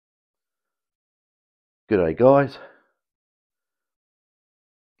G'day guys,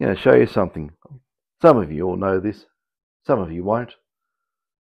 I'm going to show you something. Some of you all know this, some of you won't.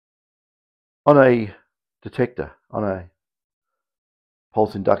 On a detector, on a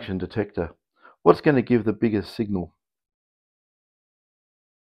pulse induction detector, what's going to give the biggest signal?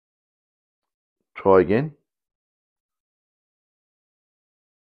 Try again.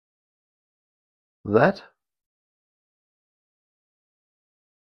 That?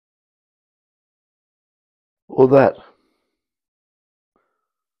 Or that?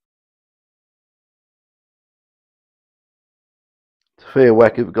 It's a fair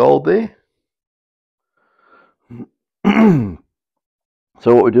whack of gold there.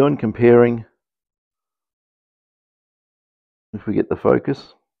 So what we're doing, comparing, if we get the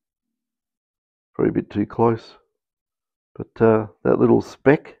focus, probably a bit too close, but that little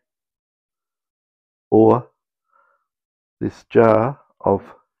speck or this jar of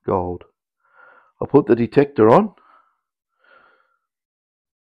gold. I'll put the detector on,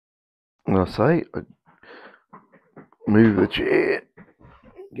 and I move the chair,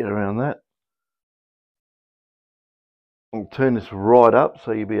 get around that. I'll turn this right up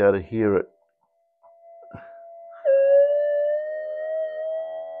so you'll be able to hear it.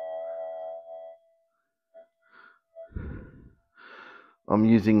 I'm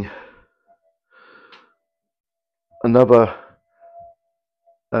using another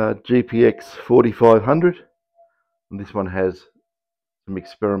GPX 4500, and this one has some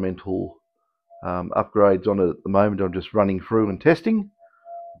experimental upgrades on it at the moment. I'm just running through and testing.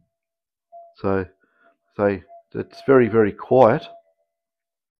 So it's very, very quiet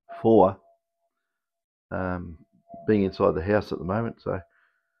for being inside the house at the moment. So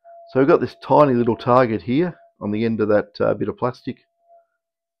we've got this tiny little target here on the end of that bit of plastic.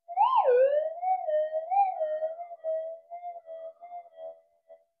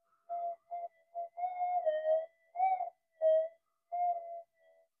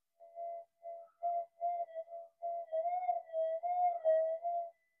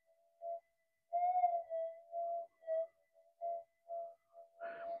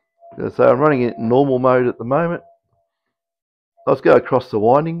 So I'm running it in normal mode at the moment. Let's go across the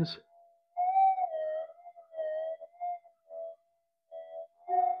windings.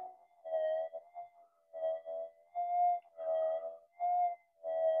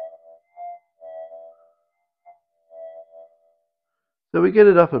 So we get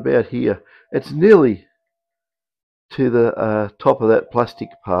it up about here. It's nearly to the top of that plastic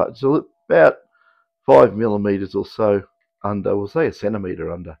part. It's about 5 millimeters or so under. We'll say a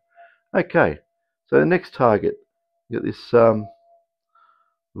centimeter under. Okay, so the next target, you got this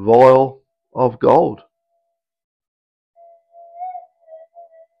vial of gold.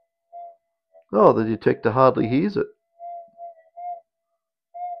 Oh, the detector hardly hears it.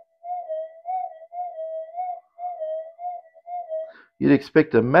 You'd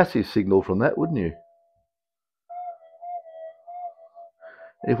expect a massive signal from that, wouldn't you?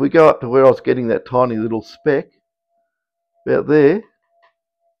 If we go up to where I was getting that tiny little speck, about there,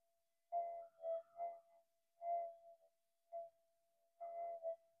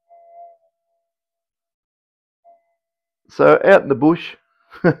 so out in the bush,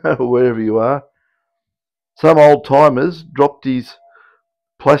 wherever you are, some old timers dropped his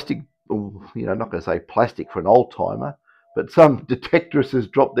plastic, not going to say plastic for an old timer, but some detectorists has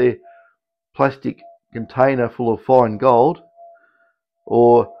dropped their plastic container full of fine gold,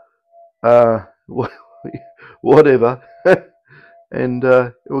 or whatever, and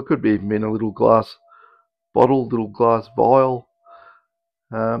it could be even in a little glass bottle, little glass vial.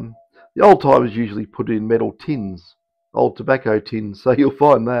 The old timers usually put it in metal tins, old tobacco tins, so you'll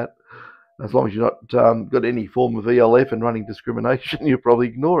find that. As long as you're not got any form of ELF and running discrimination, you'll probably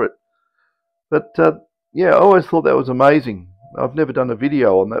ignore it. But yeah, I always thought that was amazing. I've never done a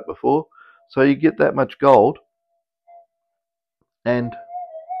video on that before. So you get that much gold, and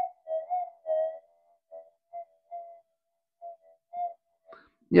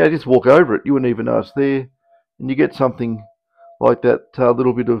yeah, just walk over it. You wouldn't even know it's there, and you get something like that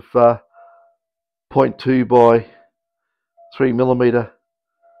little bit of 0.2 by 3 millimeter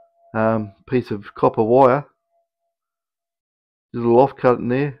piece of copper wire. Little offcut in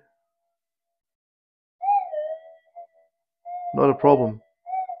there. Not a problem.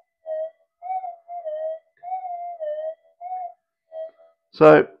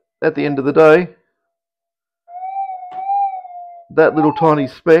 So at the end of the day, that little tiny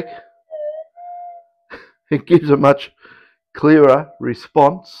speck, it gives a much clearer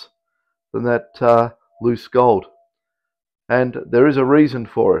response than that loose gold. And there is a reason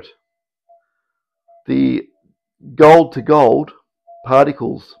for it. The gold to gold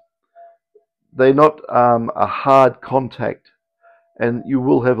particles they're not a hard contact, and you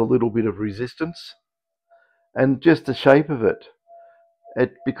will have a little bit of resistance. And just the shape of it,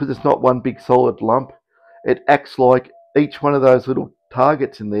 because it's not one big solid lump, it acts like each one of those little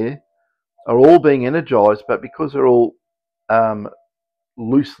targets in there are all being energized, but because they're all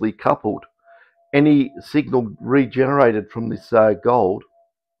loosely coupled, any signal regenerated from this gold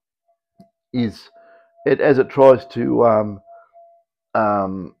is as it tries to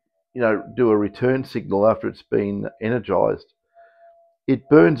do a return signal after it's been energized, it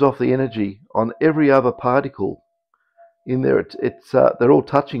burns off the energy on every other particle in there. They're all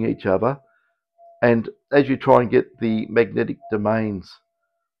touching each other, and as you try and get the magnetic domains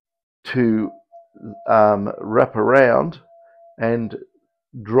to wrap around and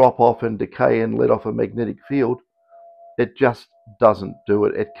drop off and decay and let off a magnetic field, it just doesn't do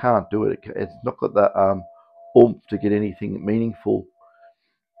it. It can't do it. It's not got that oomph to get anything meaningful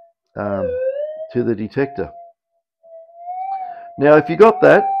to the detector. Now, if you got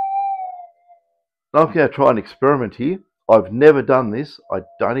that, I'm going to try an experiment here. I've never done this. I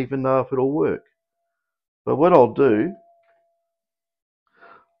don't even know if it'll work. But what I'll do,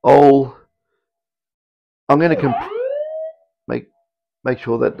 I'm going to make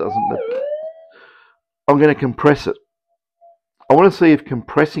sure that doesn't. I'm going to compress it. I want to see if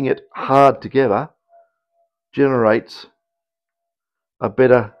compressing it hard together generates a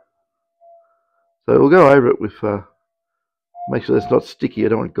better. So we'll go over it with. Make sure it's not sticky. I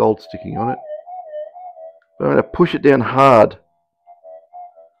don't want gold sticking on it. But I'm going to push it down hard.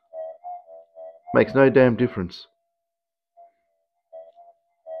 Makes no damn difference.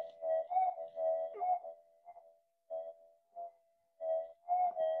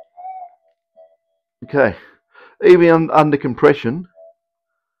 Okay, even under compression,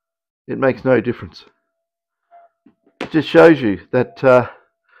 it makes no difference. It just shows you that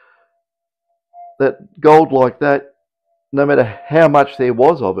that gold like that, no matter how much there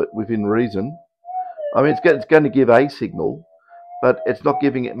was of it within reason, I mean, it's going to give a signal, but it's not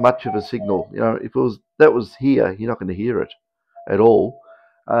giving it much of a signal. You know, if that was here, you're not going to hear it at all.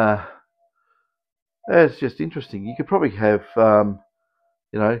 It's just interesting. You could probably have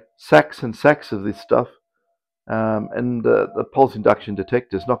sacks and sacks of this stuff, and the pulse induction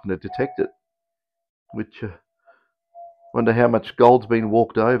detector is not going to detect it. Which wonder how much gold's been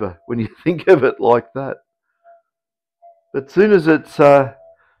walked over when you think of it like that. But as soon as it's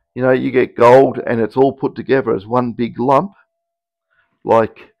you get gold and it's all put together as one big lump,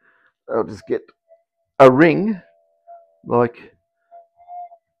 like I'll just get a ring like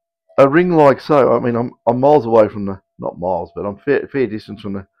so. I mean, I'm miles away from not miles, but I'm fair distance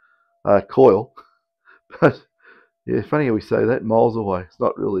from the coil. But yeah, it's funny how we say that, miles away. It's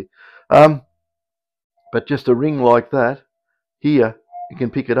not really. But just a ring like that, here, you can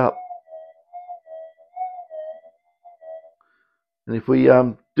pick it up. And if we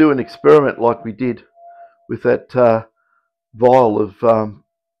do an experiment like we did with that vial of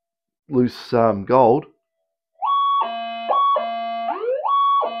loose gold,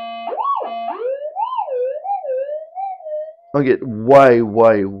 I get way,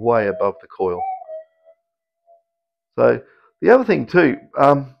 way, way above the coil. So the other thing too,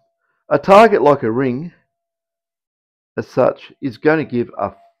 a target like a ring, as such, is going to give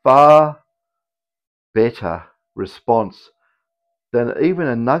a far better response than even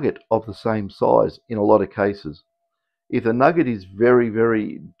a nugget of the same size in a lot of cases. If the nugget is very,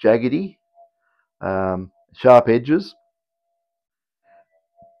 very jaggedy, sharp edges,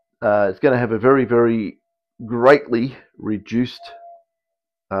 it's going to have a very, very greatly reduced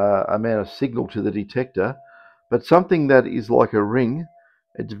amount of signal to the detector. But something that is like a ring,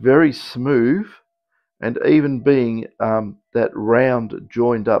 it's very smooth, and even being that round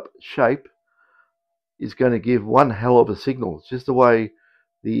joined up shape is going to give one hell of a signal. It's just the way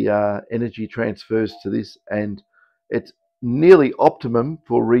the energy transfers to this, and it's nearly optimum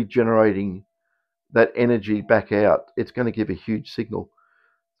for regenerating that energy back out. It's going to give a huge signal.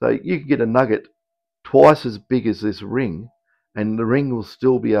 So you can get a nugget twice as big as this ring, and the ring will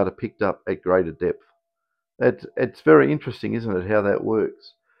still be able to pick up at greater depth. It's very interesting, isn't it, how that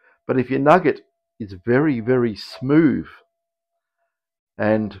works? But if your nugget is very, very smooth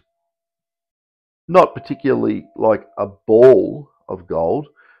and not particularly like a ball of gold,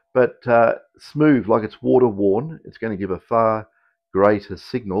 but smooth, like it's water worn, it's going to give a far greater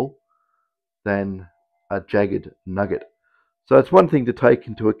signal than a jagged nugget. So it's one thing to take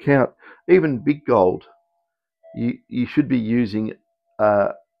into account. Even big gold, you should be using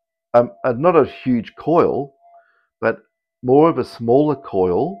not a huge coil, but more of a smaller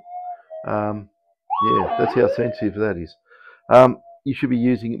coil. Yeah, that's how sensitive that is. you should be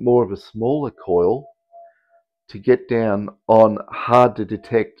using more of a smaller coil to get down on hard to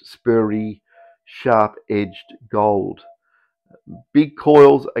detect, spurry, sharp edged gold. Big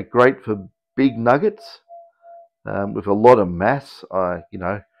coils are great for big nuggets with a lot of mass,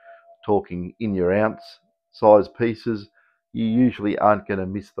 talking in your ounce size pieces. You usually aren't going to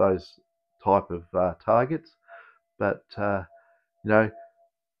miss those type of targets. But,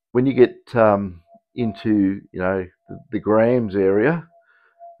 when you get into, the grams area,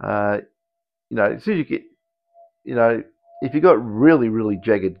 as soon as you get, if you've got really, really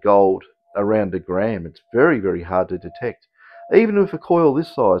jagged gold around a gram, it's very, very hard to detect. Even with a coil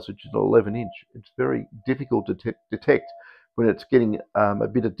this size, which is an 11 inch, it's very difficult to detect when it's getting a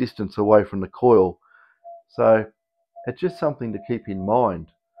bit of distance away from the coil. So it's just something to keep in mind,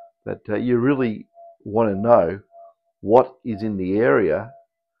 that you really want to know what is in the area,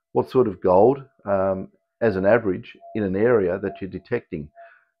 what sort of gold as an average in an area that you're detecting.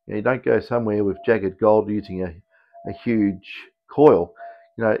 You don't go somewhere with jagged gold using a huge coil.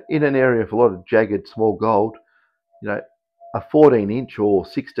 In an area with a lot of jagged small gold, a 14 inch or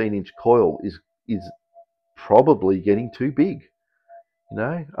 16 inch coil is probably getting too big.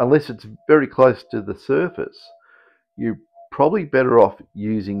 Unless it's very close to the surface, you're probably better off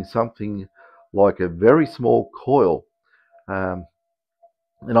using something like a very small coil.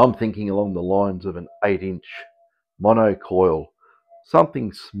 And I'm thinking along the lines of an 8-inch mono coil,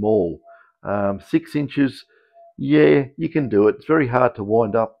 something small. 6 inches, yeah, you can do it. It's very hard to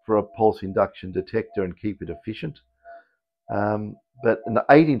wind up for a pulse induction detector and keep it efficient. But an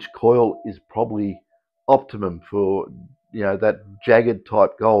 8-inch coil is probably optimum for that jagged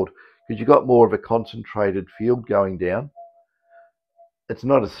type gold, because you've got more of a concentrated field going down. It's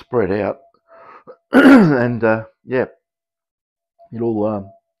not as spread out, and yeah, you'll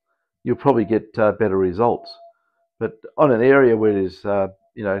probably get better results. But on an area where there's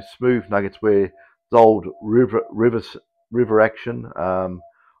smooth nuggets, where there's old river action,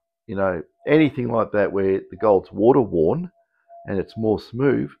 anything like that, where the gold's water worn and it's more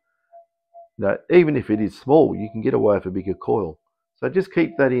smooth, even if it is small, you can get away with a bigger coil. So just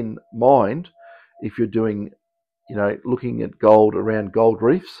keep that in mind if you're doing, looking at gold around gold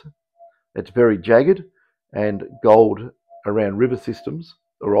reefs. It's very jagged, and gold around river systems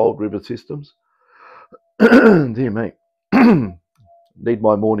or old river systems. Dear me. Need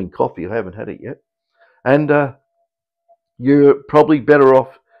my morning coffee. I haven't had it yet. And you're probably better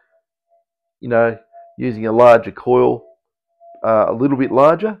off, using a larger coil, a little bit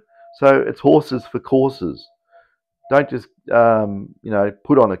larger. So it's horses for courses. Don't just,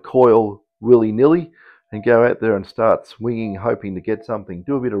 put on a coil willy-nilly and go out there and start swinging, hoping to get something.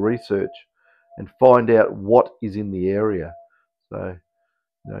 Do a bit of research and find out what is in the area. So,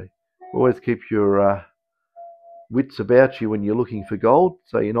 always keep your wits about you when you're looking for gold,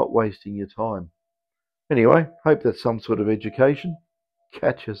 so you're not wasting your time. Anyway, hope that's some sort of education.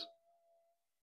 Catch us.